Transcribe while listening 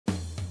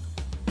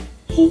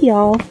Hey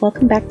y'all,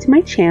 welcome back to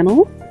my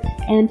channel.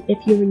 And if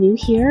you're new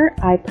here,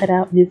 I put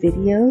out new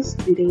videos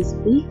 3 days a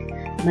week,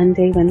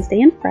 Monday,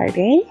 Wednesday, and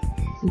Friday.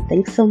 And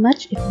thanks so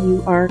much if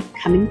you are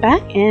coming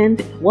back, and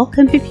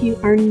welcome if you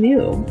are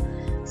new.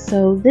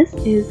 So this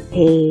is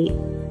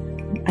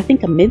I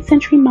think a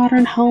mid-century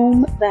modern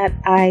home that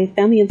I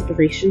found the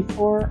inspiration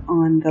for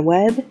on the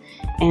web,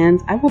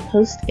 and I will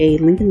post a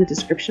link in the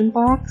description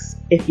box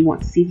if you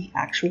want to see the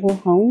actual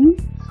home.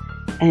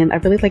 And I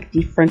really like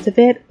the front of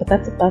it, but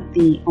that's about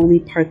the only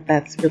part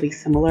that's really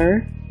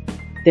similar.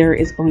 There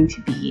is going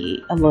to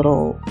be a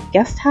little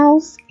guest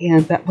house,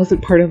 and that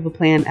wasn't part of the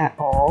plan at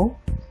all.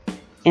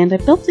 And I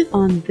built it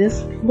on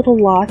this little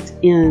lot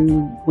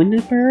in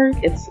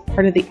Windenburg. It's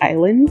part of the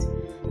island,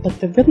 but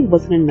there really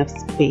wasn't enough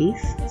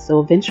space. So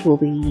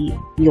eventually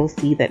you'll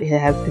see that it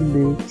has been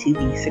moved to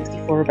the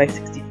 64 by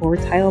 64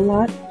 tile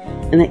lot.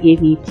 And that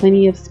gave me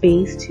plenty of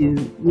space to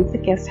move the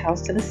guest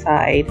house to the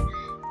side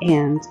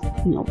and,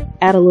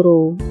 add a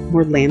little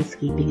more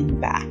landscaping in the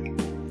back.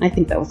 I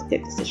think that was a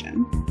good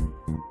decision.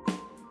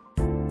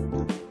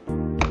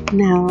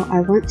 Now,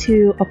 I want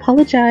to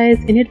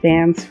apologize in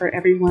advance for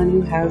everyone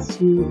who has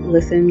to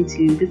listen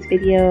to this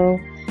video,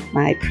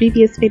 my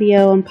previous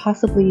video, and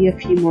possibly a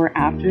few more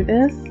after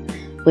this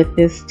with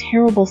this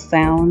terrible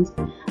sound.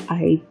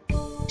 I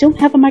don't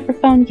have a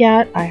microphone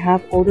yet. I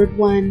have ordered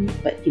one,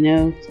 but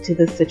to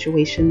the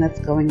situation that's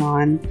going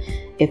on,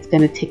 it's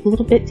going to take a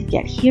little bit to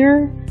get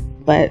here.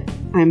 But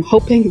I'm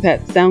hoping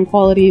that sound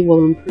quality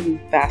will improve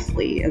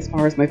vastly as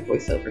far as my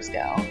voiceovers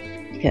go.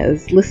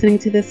 Because listening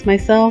to this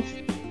myself,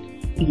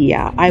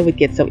 yeah, I would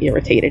get so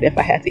irritated if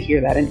I had to hear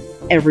that in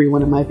every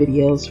one of my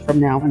videos from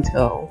now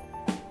until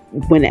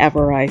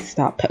whenever I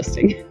stop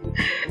posting.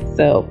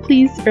 So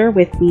please bear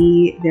with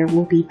me. There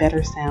will be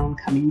better sound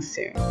coming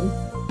soon.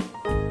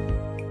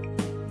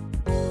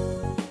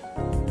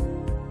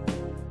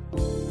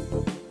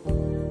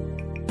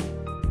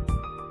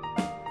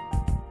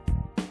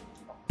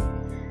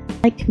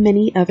 Like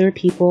many other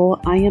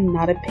people, I am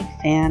not a big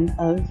fan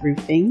of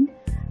roofing,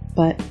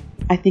 but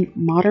I think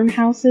modern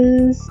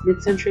houses,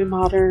 mid-century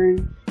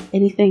modern,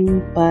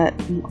 anything but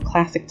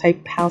classic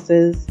type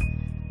houses,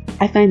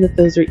 I find that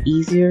those are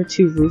easier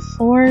to roof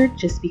for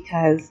just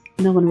because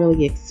no one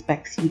really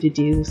expects you to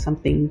do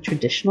something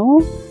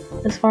traditional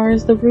as far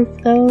as the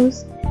roof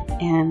goes.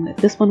 And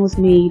this one was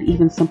made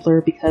even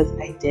simpler because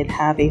I did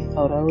have a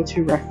photo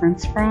to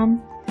reference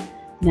from.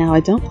 Now,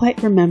 I don't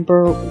quite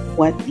remember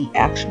what the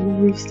actual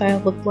roof style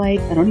looked like.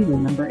 I don't even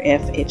remember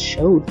if it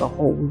showed the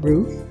whole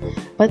roof,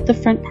 but the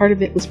front part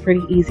of it was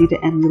pretty easy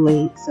to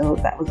emulate, so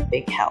that was a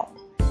big help.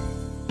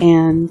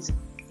 And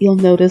you'll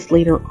notice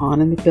later on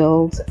in the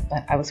build,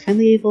 but I was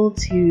finally able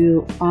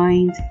to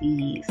find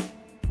these,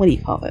 what do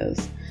you call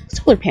those?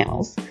 Solar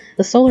panels.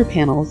 The solar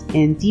panels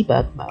in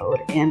debug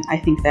mode, and I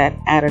think that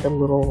added a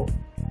little,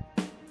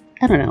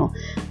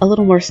 a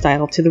little more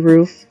style to the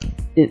roof.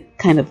 It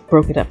kind of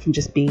broke it up from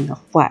just being a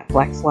flat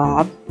black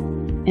slab.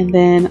 And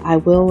then I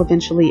will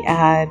eventually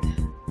add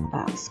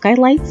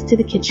skylights to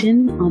the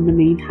kitchen on the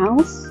main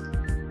house.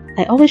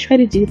 I always try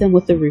to do them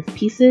with the roof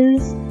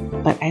pieces,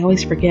 but I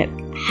always forget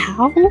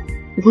how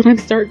when I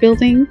start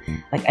building.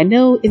 Like, I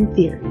know in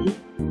theory,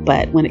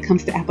 but when it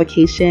comes to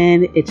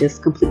application, it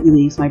just completely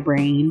leaves my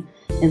brain.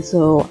 And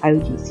so I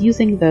was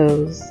using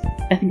those,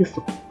 I think it's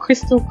the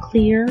crystal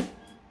clear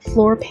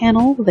floor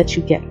panel that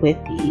you get with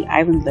the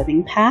Island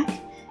Living Pack.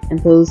 And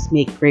those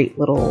make great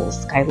little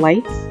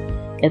skylights.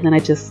 And then I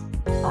just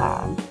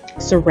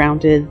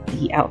surrounded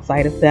the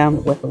outside of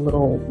them with a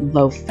little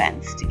low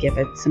fence to give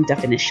it some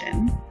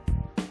definition.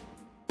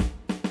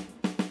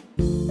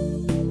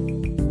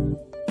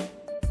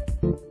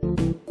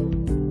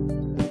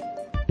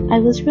 I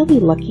was really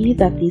lucky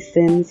that these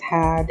Sims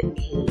had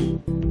a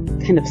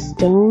kind of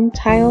stone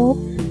tile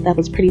that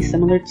was pretty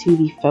similar to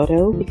the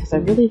photo because I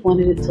really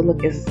wanted it to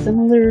look as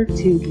similar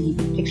to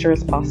the picture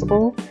as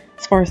possible,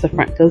 as far as the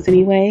front goes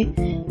anyway.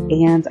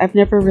 And I've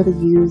never really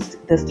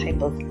used this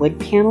type of wood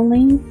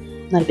paneling.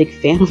 I'm not a big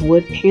fan of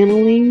wood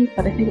paneling,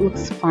 but I think it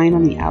looks fine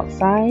on the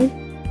outside.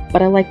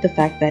 But I like the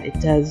fact that it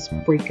does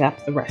break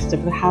up the rest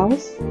of the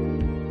house.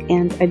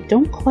 And I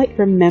don't quite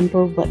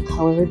remember what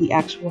color the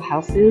actual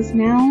house is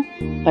now,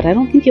 but I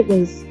don't think it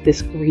was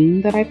this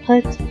green that I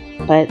put,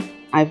 but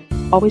I've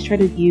always tried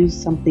to use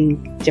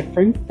something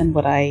different than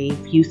what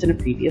I've used in a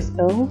previous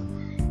build.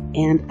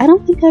 And I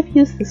don't think I've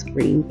used this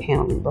green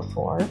paneling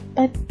before,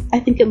 but I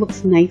think it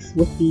looks nice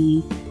with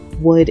the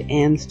wood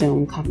and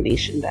stone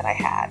combination that I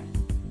had.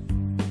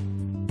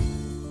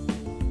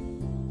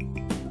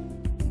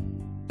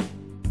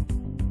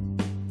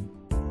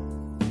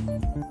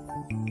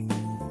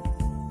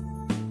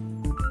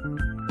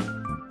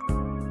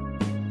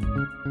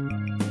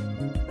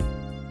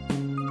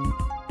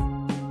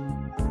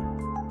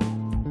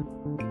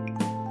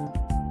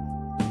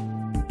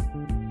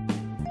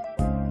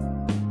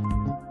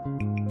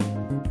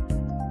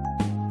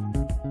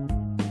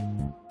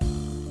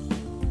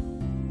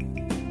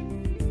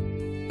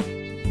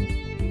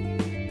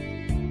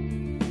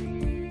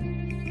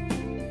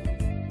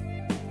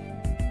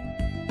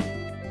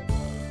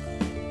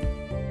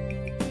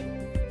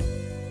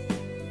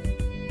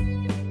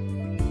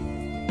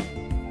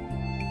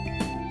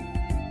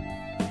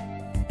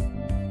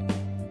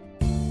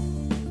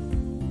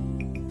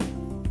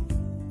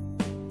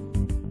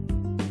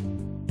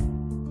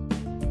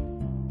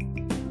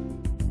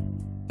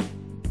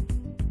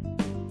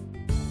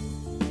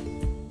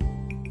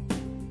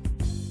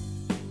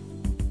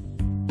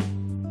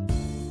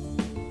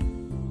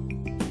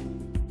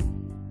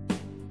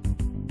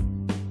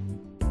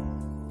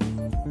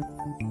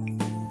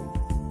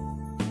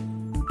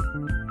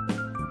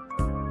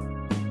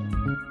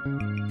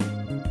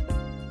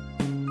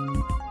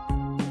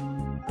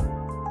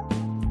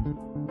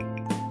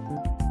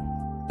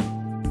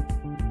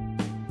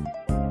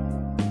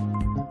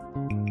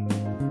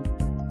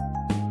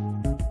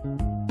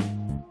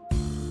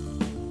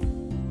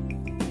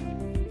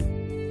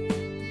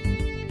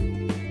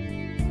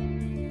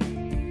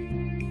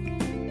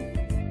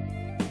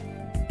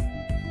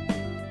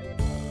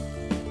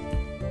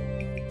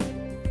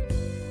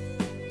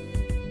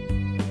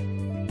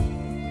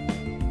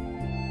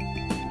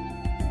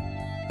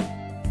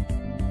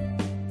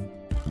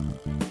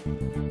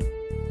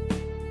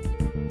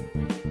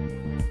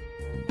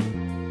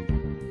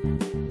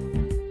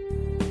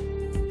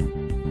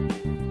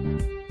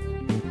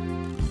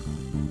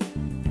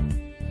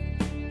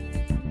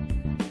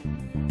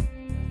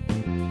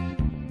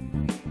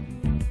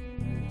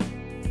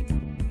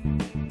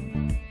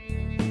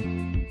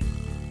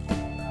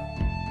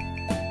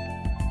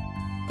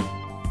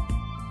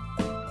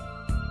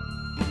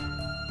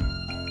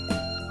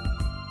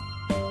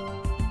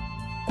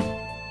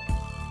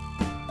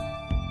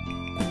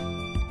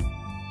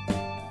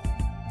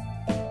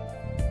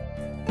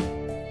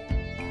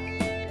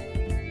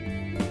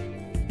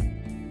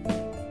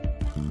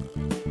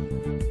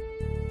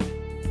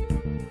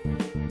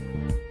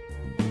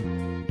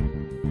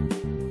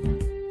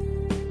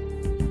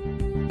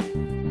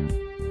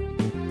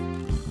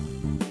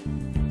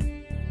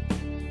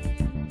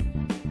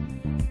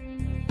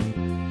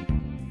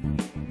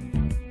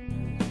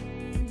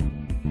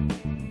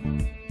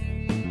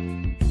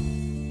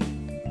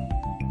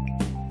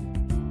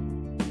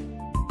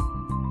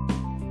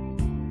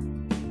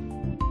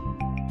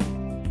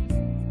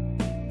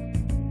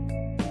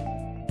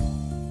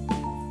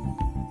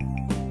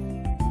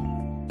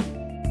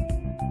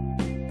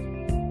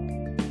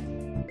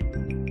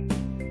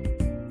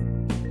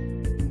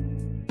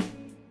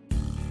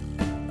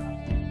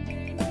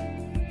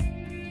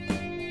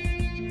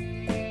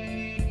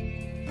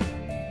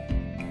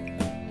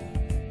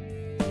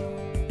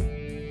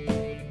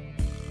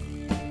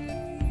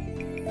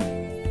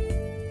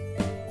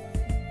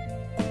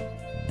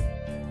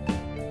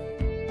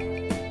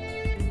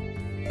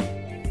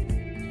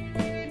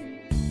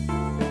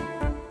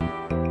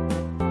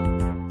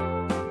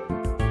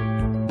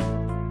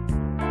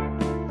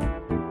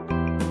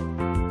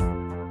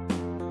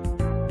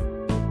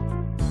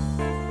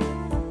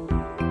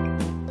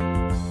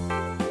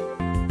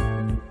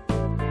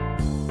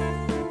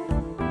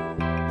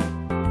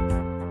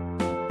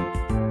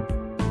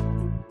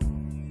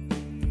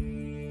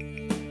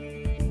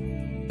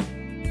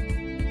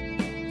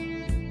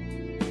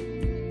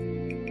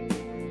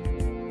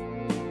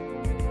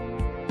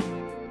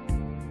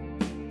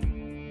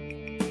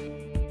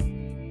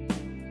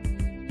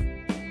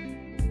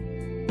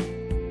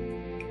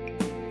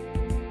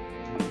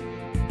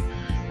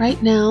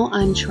 Right now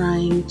I'm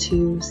trying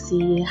to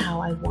see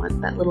how I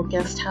want that little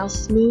guest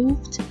house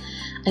moved.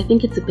 I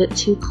think it's a bit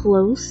too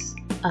close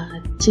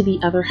to the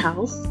other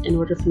house in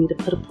order for me to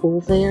put a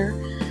pool there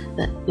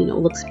that, you know,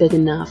 looks big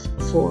enough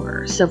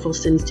for several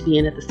Sims to be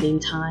in at the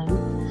same time.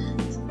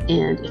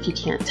 And if you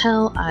can't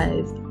tell,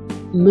 I've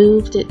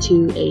moved it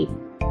to a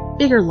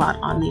bigger lot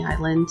on the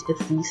island.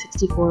 It's the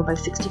 64 by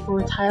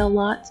 64 tile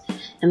lot,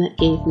 and that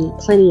gave me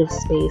plenty of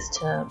space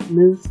to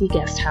move the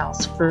guest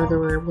house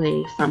further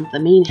away from the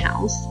main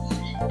house,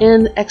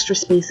 and extra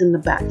space in the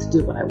back to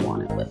do what I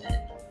wanted with it.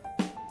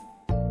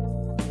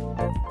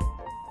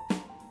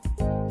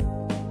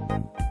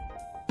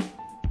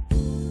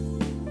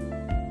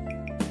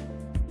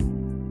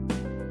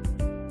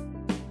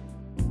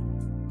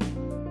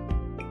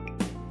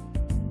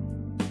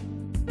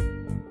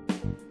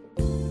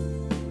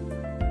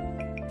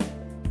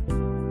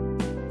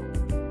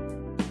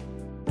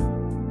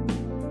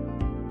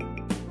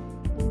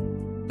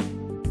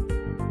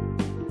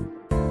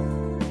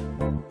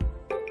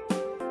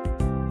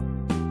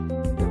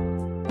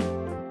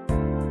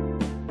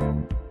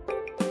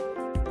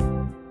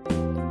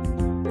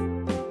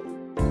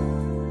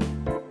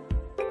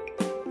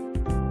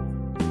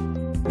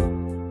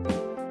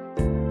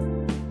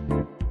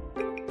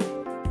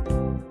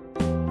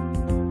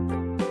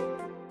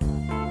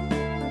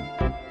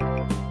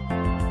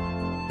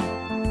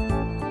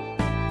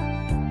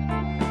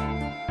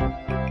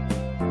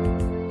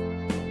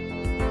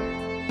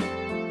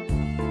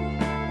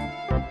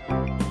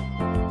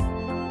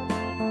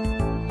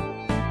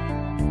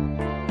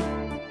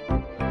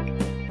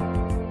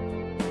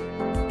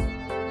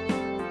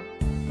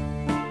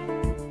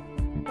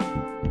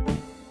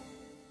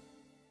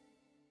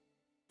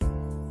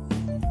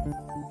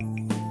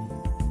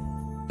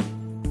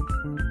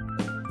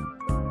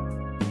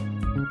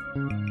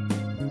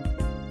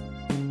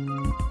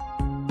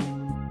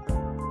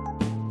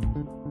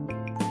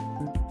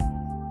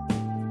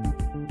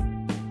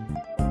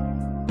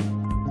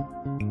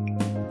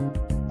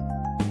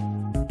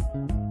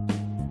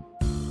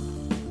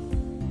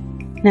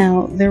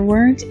 Now, there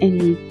weren't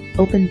any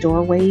open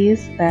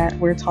doorways that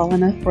were tall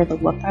enough for the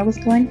look I was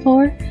going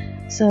for,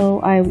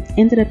 So I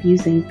ended up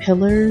using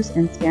pillars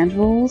and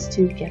spandrels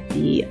to get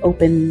the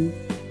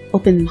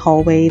open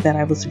hallway that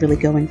I was really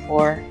going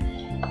for.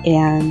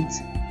 And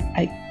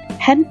I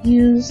hadn't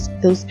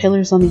used those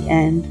pillars on the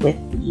end with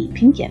the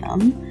pink in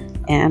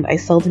them, and I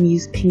seldom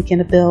use pink in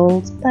a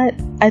build, but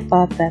I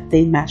thought that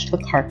they matched the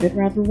carpet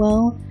rather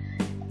well,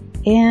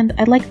 and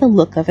I like the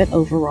look of it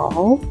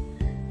overall.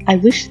 I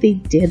wish they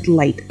did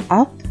light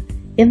up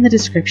in the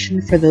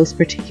description for those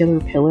particular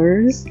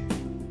pillars.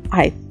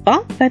 I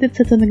thought that it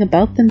said something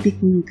about them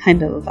being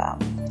kind of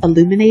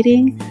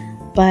illuminating,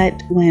 but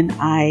when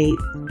I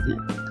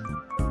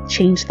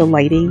changed the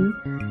lighting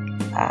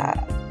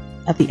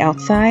of the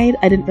outside,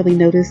 I didn't really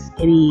notice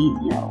any,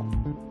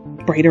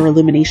 brighter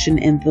illumination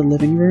in the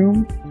living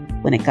room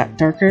when it got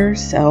darker,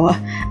 so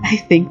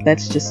I think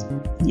that's just,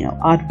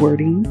 odd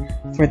wording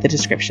for the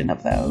description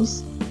of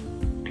those.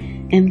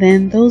 And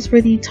then those were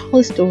the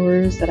tallest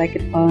doors that I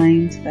could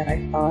find that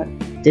I thought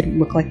didn't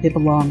look like they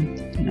belonged,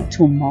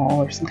 to a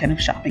mall or some kind of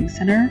shopping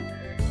center.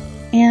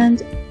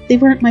 And they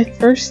weren't my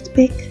first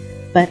pick,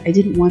 but I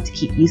didn't want to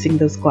keep using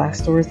those glass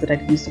doors that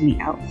I'd used on the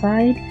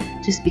outside,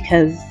 just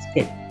because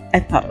I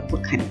thought it would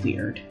look kind of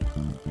weird.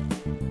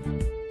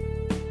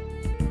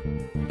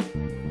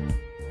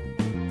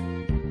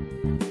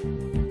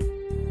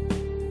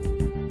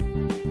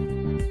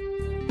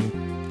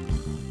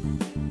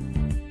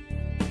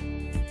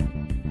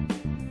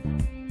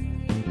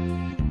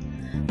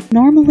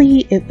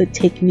 Normally, it would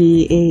take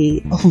me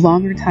a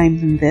longer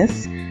time than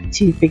this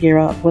to figure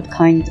out what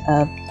kind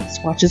of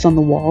swatches on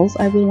the walls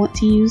I would want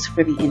to use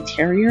for the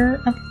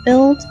interior of the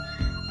build,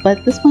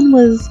 but this one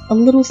was a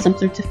little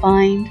simpler to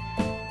find.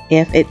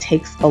 If it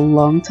takes a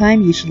long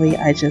time, usually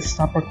I just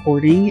stop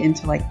recording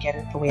until I get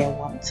it the way I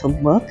want it to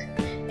look,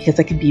 because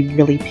I can be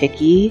really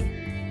picky,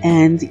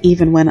 and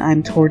even when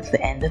I'm towards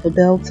the end of a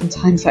build,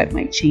 sometimes I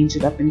might change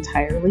it up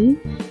entirely.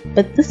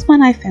 But this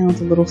one I found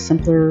a little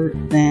simpler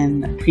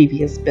than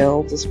previous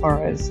builds as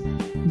far as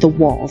the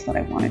walls that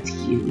I wanted to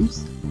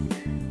use.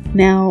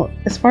 Now,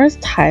 as far as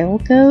tile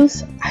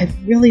goes, I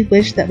really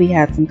wish that we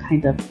had some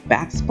kind of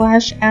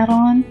backsplash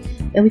add-on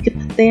that we could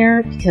put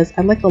there, because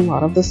I like a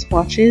lot of the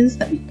swatches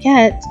that we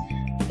get,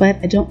 but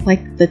I don't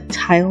like the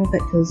tile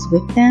that goes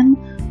with them,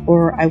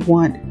 or I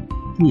want,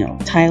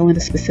 tile in a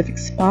specific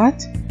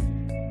spot.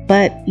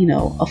 But,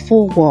 a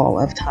full wall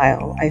of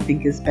tile I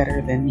think is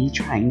better than me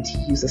trying to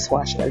use a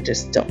swatch that I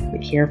just don't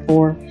really care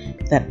for,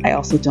 that I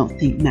also don't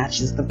think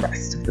matches the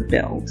rest of the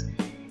build.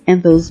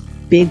 And those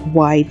big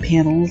wide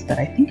panels that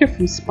I think are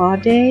from Spa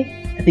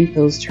Day, I think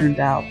those turned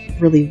out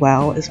really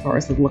well as far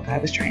as the look I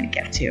was trying to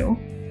get to.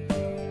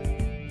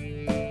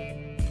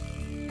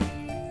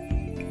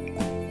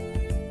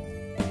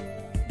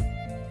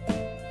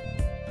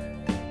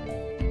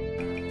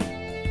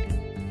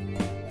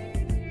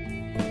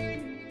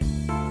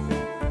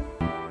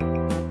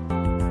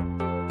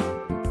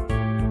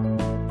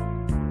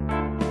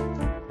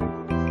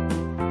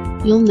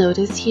 You'll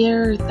notice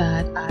here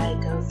that I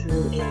go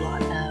through a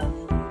lot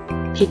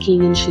of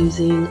picking and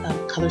choosing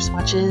of color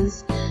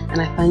swatches, and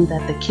I find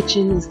that the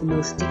kitchen is the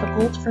most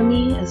difficult for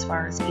me as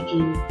far as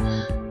picking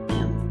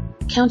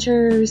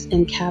counters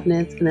and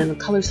cabinets, and then the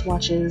color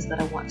swatches that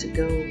I want to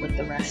go with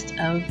the rest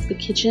of the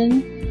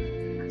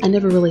kitchen. I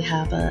never really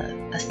have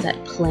a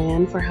set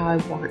plan for how I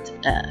want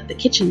the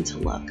kitchen to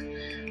look,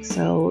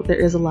 so there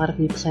is a lot of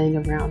me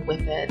playing around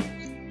with it.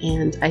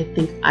 And I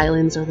think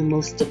islands are the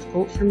most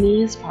difficult for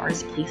me as far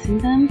as placing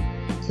them,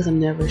 because I'm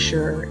never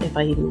sure if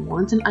I even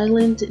want an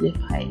island, and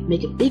if I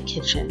make a big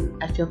kitchen,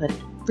 I feel that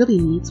it really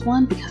needs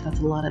one because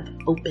that's a lot of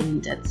open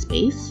dead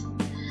space.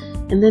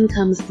 And then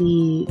comes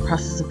the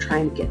process of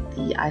trying to get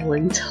the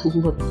island to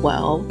look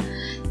well.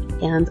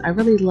 And I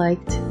really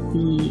liked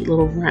the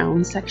little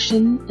round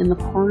section in the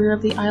corner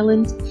of the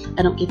island.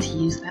 I don't get to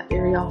use that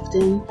very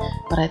often,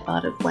 but I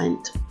thought it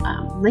went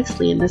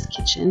nicely in this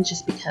kitchen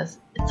just because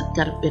it's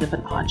got a bit of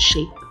an odd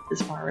shape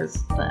as far as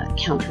the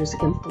counters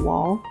against the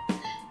wall.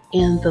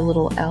 And the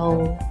little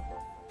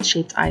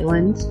L-shaped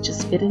island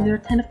just fit in there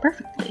kind of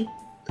perfectly.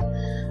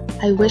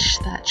 I wish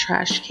that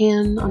trash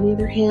can, on the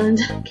other hand,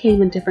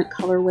 came in different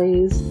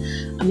colorways.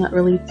 I'm not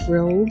really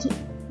thrilled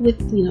with,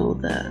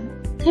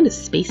 the kind of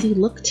spacey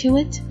look to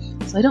it,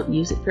 so I don't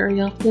use it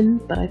very often,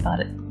 but I thought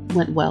it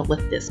went well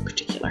with this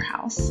particular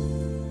house.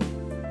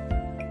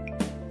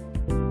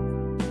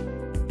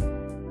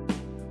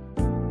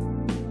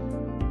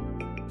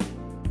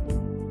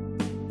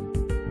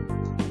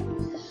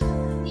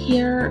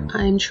 Here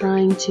I'm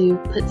trying to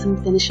put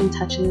some finishing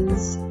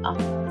touches.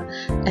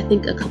 I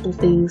think a couple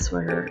things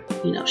were,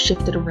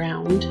 shifted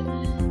around,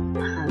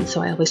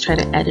 so I always try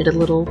to edit a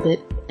little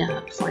bit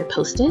before I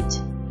post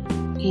it.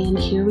 And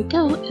here we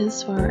go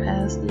as far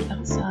as the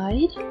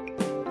outside.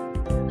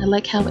 I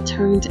like how it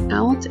turned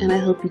out, and I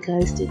hope you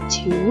guys did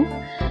too.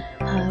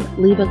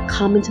 Leave a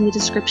comment in the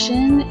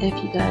description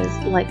if you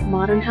guys like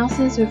modern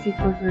houses or if you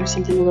prefer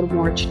something a little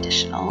more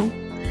traditional.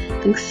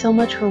 Thanks so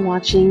much for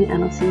watching,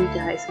 and I'll see you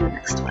guys in the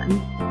next one.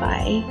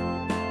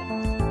 Bye!